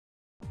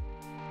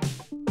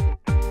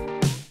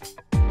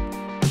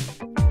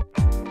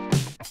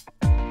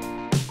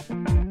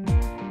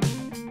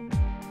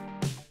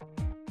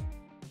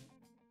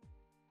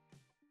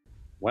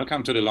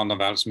Welcome to the London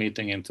Valves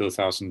meeting in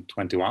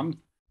 2021.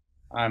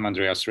 I'm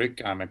Andreas Rück.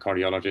 I'm a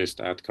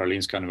cardiologist at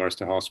Karolinska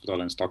University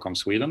Hospital in Stockholm,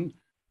 Sweden.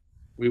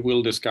 We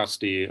will discuss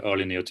the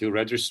early neo2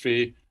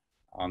 registry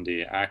on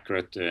the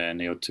ACURATE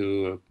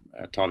neo2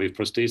 TAVI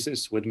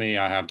prosthesis. With me,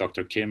 I have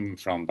Dr. Kim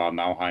from Bad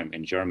Nauheim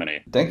in Germany.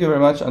 Thank you very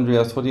much,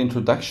 Andreas, for the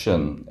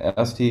introduction.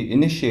 As the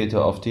initiator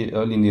of the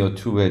early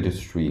neo2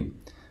 registry,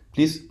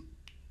 please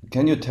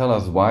can you tell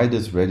us why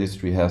this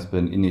registry has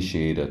been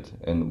initiated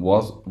and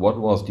what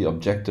was the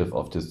objective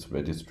of this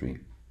registry?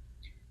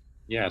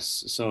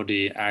 Yes, so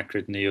the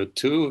ACURATE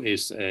neo2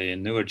 is a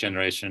newer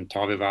generation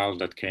TAVI valve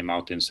that came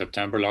out in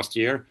September last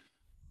year.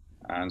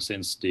 And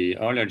since the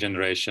earlier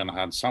generation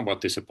had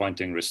somewhat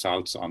disappointing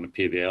results on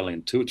PVL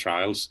in 2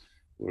 trials,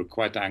 we're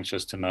quite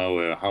anxious to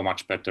know how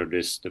much better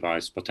this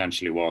device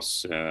potentially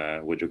was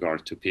with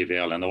regard to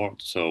PVL and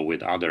also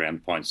with other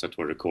endpoints that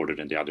were recorded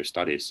in the other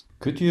studies.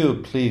 Could you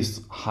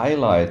please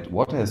highlight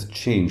what has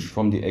changed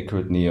from the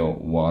ACURATE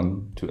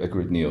neo1 to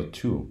ACURATE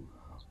neo2?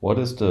 What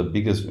is the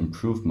biggest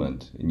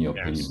improvement in your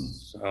opinion?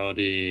 So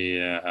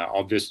the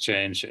obvious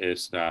change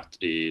is that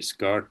the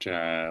skirt,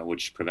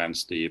 which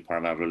prevents the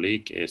paravalvular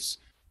leak, is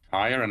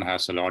higher and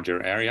has a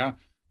larger area,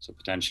 so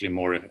potentially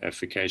more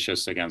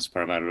efficacious against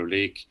paravalvular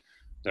leak.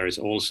 There is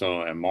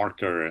also a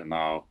marker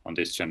now on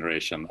this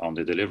generation on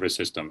the delivery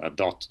system, a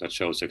dot that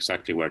shows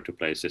exactly where to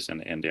place this in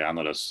the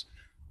annulus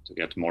to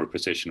get more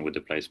precision with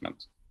the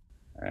placement.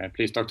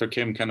 Please, Dr.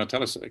 Kim, can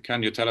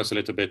you tell us a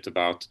little bit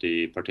about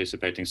the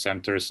participating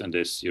centers in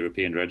this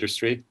European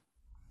registry?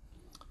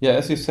 Yeah,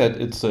 as you said,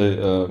 it's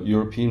a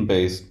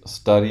European-based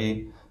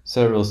study.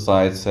 Several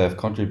sites have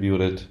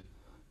contributed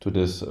to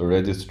this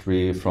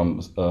registry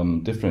from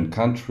different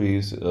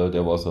countries.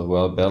 There was a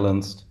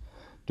well-balanced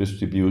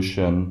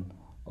distribution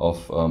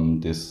of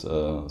this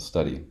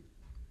study.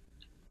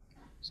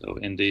 So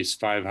in these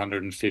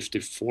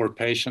 554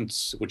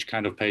 patients, which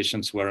kind of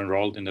patients were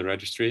enrolled in the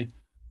registry?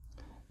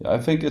 I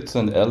think it's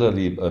an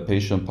elderly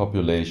patient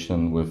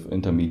population with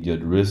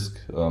intermediate risk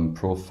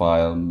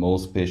profile.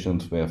 Most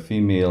patients were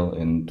female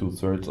in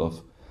 2/3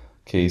 of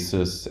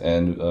cases,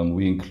 and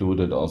we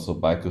included also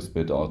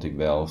bicuspid aortic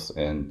valves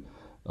and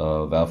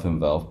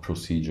valve-in-valve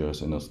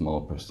procedures in a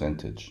small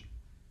percentage.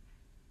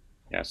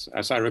 Yes,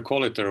 as I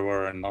recall it, there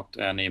were not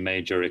any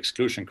major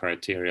exclusion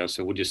criteria.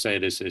 So would you say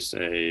this is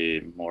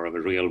a more of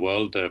a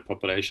real-world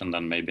population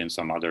than maybe in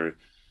some other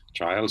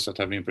trials that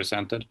have been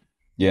presented?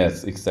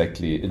 Yes,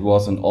 exactly. It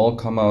was an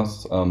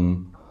all-comers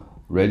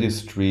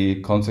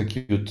registry,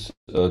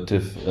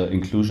 consecutive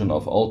inclusion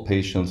of all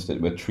patients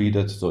that were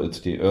treated. So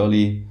it's the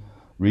early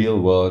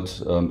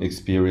real-world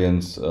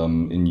experience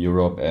in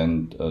Europe,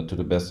 and to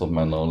the best of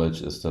my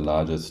knowledge, is the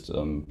largest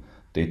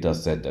data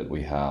set that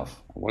we have.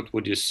 What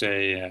would you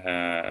say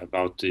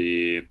about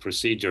the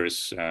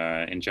procedures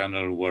in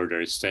general? Were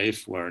they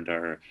safe? Were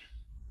there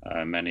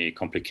many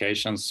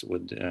complications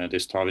with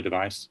this TAVI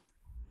device?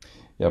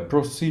 Yeah,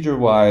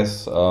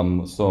 procedure-wise,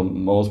 so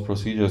most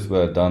procedures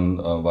were done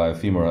via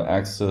femoral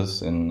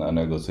access in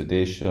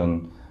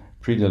anagosydation.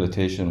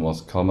 Predilatation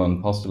was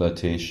common.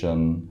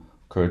 Postdilatation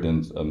occurred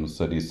in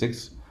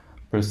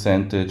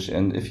 36%.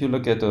 And if you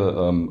look at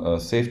a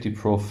safety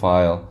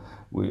profile,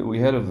 we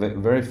had a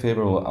very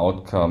favorable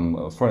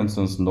outcome. For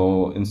instance,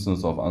 no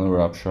instance of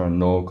aneurupture,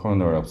 no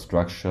coronary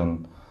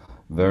obstruction,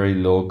 very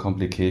low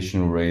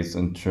complication rates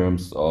in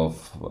terms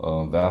of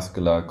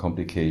vascular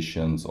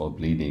complications or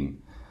bleeding.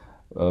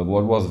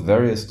 What was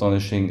very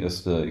astonishing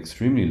is the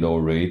extremely low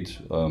rate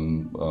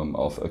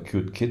of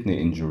acute kidney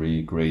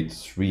injury, grade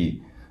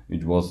 3.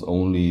 It was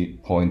only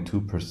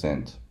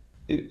 0.2%.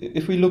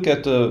 If we look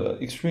at the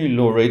extremely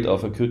low rate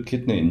of acute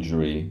kidney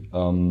injury,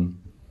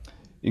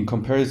 in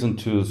comparison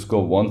to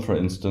scope 1, for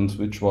instance,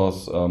 which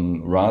was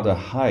rather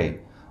high,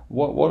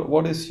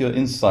 what is your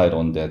insight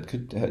on that?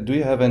 Do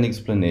you have any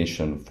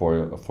explanation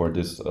for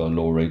this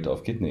low rate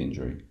of kidney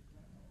injury?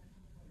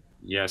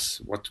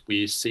 Yes, what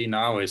we see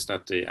now is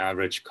that the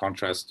average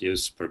contrast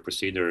use per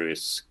procedure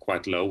is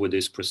quite low with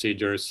these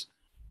procedures.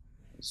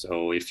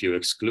 So if you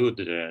exclude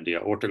the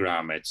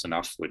aortogram, it's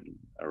enough with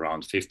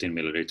around 15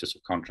 milliliters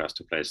of contrast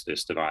to place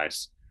this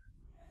device.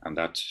 And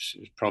that's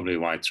probably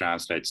why it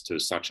translates to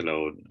such a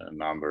low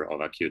number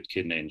of acute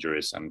kidney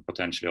injuries, and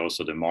potentially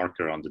also the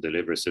marker on the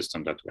delivery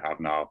system that we have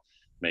now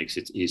makes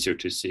it easier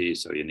to see.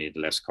 So you need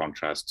less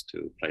contrast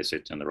to place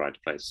it in the right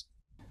place.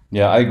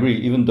 Yeah, I agree,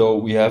 even though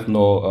we have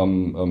no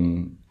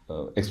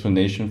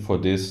explanation for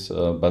this,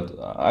 but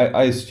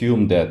I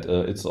assume that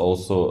it's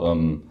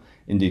also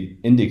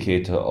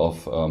indicator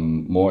of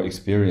more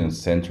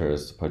experienced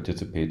centers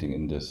participating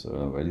in this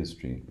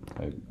registry.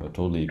 I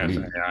totally agree.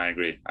 Yes, yeah, I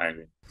agree.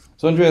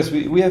 So Andreas,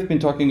 we have been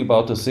talking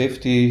about the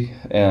safety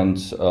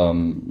and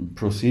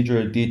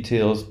procedure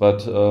details,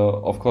 but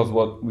of course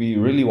what we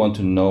really want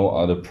to know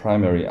are the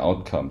primary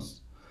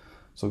outcomes.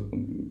 So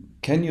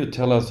can you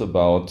tell us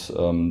about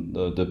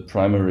the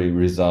primary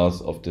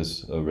results of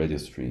this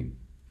registry?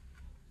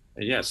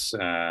 Yes.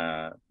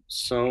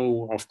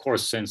 So, of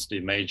course, since the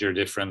major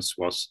difference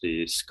was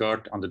the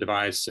skirt on the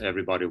device,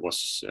 everybody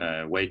was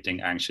waiting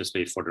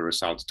anxiously for the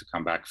results to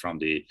come back from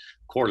the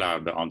core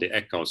lab on the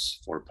echoes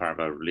for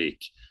paravalvular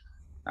leak.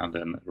 And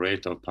then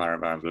rate of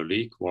paravalvular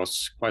leak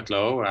was quite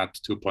low at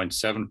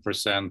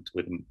 2.7%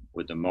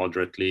 with a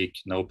moderate leak,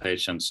 no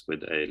patients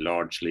with a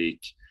large leak.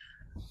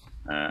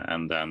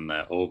 And then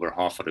over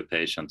half of the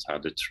patients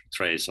had a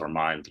trace or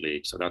mild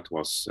leak. So that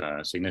was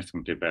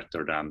significantly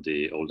better than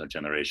the older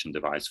generation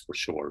device for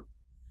sure.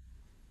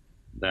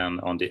 Then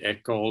on the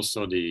echo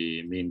also,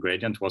 the mean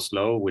gradient was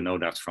low. We know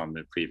that from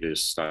the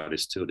previous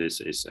studies too. This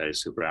is a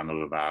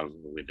supraannular valve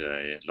with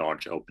a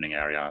large opening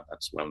area,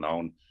 that's well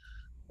known.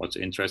 What's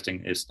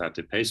interesting is that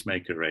the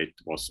pacemaker rate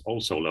was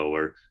also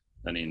lower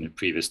than in the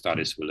previous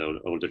studies with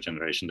older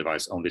generation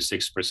device, only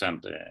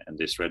 6% in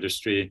this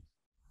registry.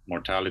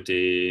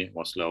 Mortality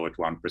was low at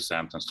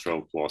 1% and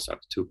stroke was at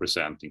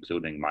 2%,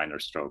 including minor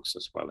strokes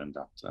as well in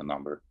that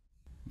number.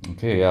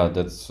 Okay, yeah,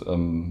 that's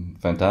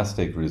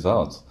fantastic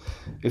results.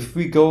 If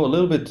we go a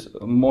little bit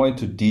more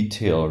into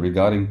detail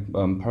regarding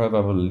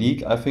paravalvular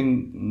leak, I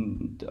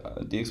think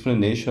the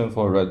explanation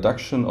for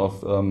reduction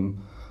of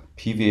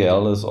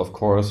PVL is, of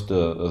course,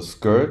 the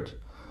skirt.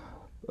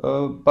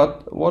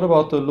 But what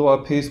about the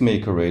lower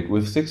pacemaker rate?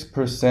 With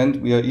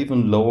 6%, we are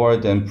even lower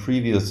than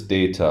previous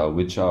data,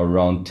 which are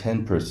around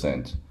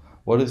 10%.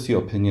 What is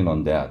your opinion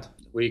on that?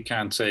 We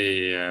can't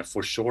say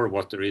for sure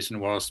what the reason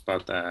was,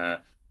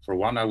 but for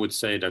one, I would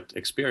say that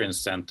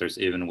experienced centers,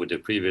 even with the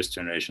previous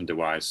generation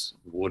device,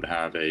 would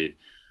have a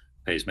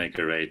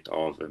pacemaker rate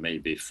of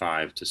maybe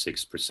 5 to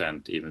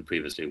 6% even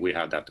previously. We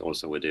had that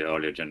also with the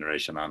earlier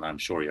generation, and I'm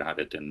sure you had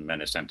it in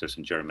many centers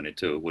in Germany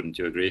too. Wouldn't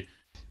you agree?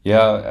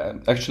 Yeah,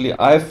 actually,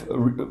 I've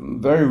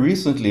very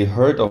recently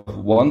heard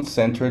of one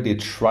center. They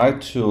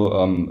tried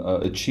to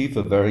achieve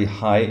a very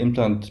high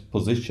implant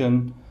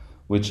position,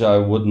 which I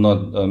would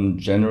not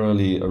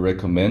generally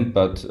recommend,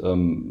 but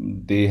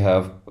they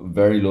have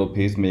very low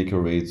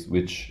pacemaker rates,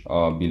 which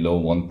are below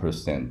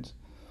 1%.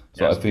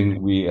 So Yes. I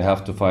think we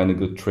have to find a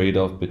good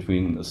trade-off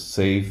between a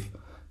safe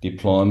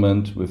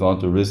deployment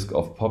without the risk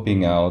of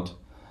popping out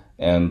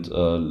and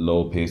a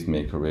low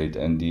pacemaker rate,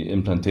 and the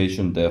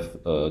implantation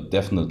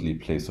definitely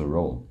plays a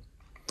role.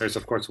 There's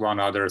of course one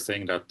other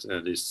thing that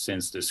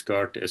since the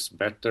skirt is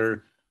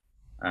better,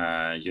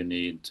 you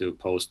need to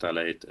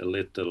post-dilate a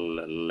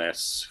little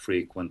less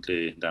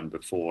frequently than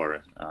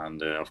before,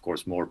 and of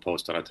course more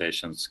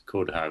post-dilatations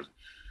could have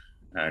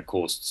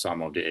caused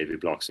some of the AV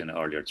blocks in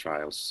earlier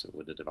trials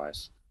with the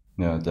device.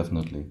 Yeah,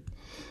 definitely.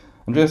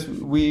 Andreas,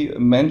 we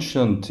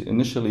mentioned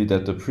initially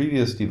that the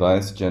previous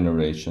device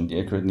generation, the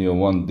ACURATE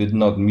neo1, did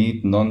not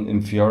meet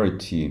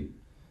non-inferiority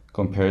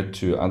compared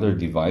to other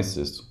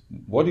devices.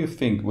 What do you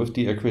think with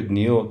the ACURATE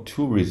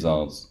neo2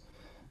 results?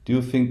 Do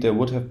you think there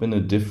would have been a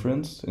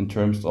difference in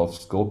terms of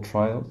scope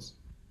trials?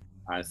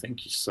 I think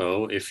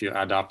so. If you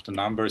add up the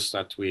numbers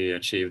that we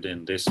achieved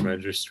in this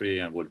registry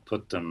and would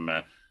put them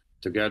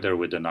together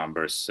with the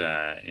numbers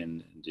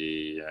in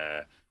the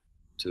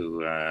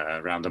two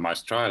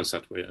randomized trials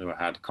that we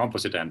had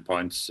composite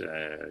endpoints,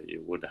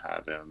 you would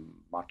have a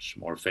much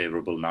more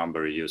favorable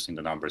number using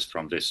the numbers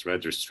from this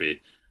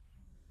registry,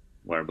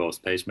 where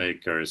both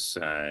pacemakers,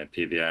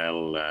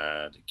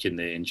 PVL,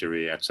 kidney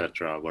injury,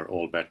 etc., were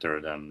all better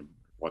than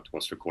what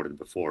was recorded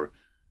before,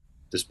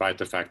 despite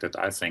the fact that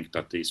I think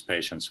that these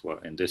patients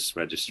were in this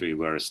registry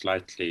were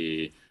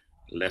slightly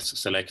less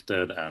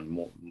selected and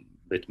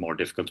bit more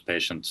difficult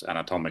patients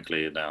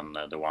anatomically than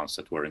the ones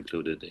that were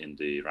included in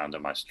the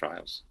randomized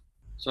trials.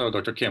 So,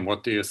 Dr. Kim,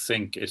 what do you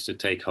think is the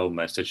take-home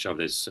message of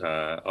this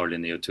early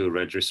neo2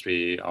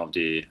 registry of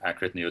the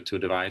ACURATE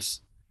neo2 device?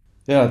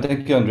 Yeah,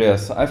 thank you,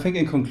 Andreas. I think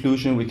in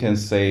conclusion, we can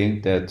say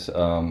that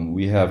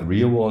we have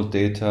real-world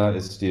data.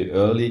 It's the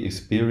early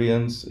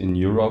experience in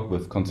Europe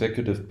with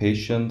consecutive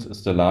patients.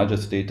 It's the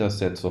largest data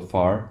set so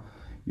far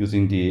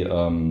using the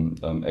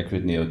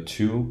ACURATE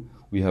neo2.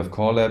 We have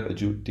core lab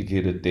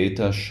adjudicated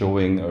data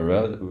showing a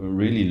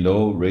really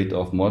low rate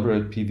of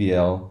moderate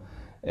PVL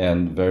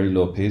and very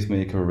low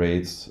pacemaker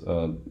rates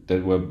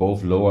that were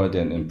both lower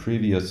than in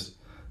previous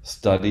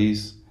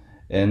studies.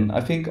 And I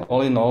think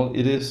all in all,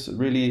 it is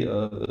really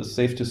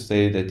safe to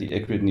say that the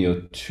ACURATE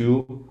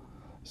neo2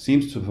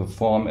 seems to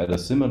perform at a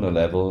similar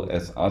level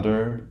as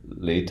other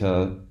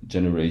later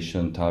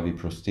generation TAVI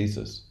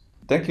prostheses.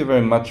 Thank you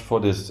very much for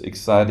this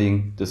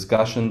exciting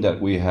discussion that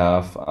we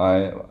have.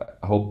 I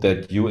hope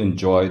that you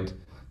enjoyed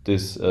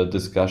this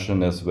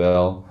discussion as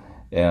well.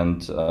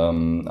 And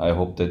I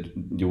hope that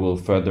you will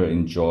further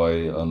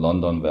enjoy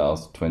London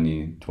Valves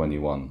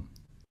 2021.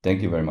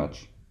 Thank you very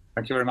much.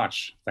 Thank you very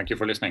much. Thank you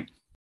for listening.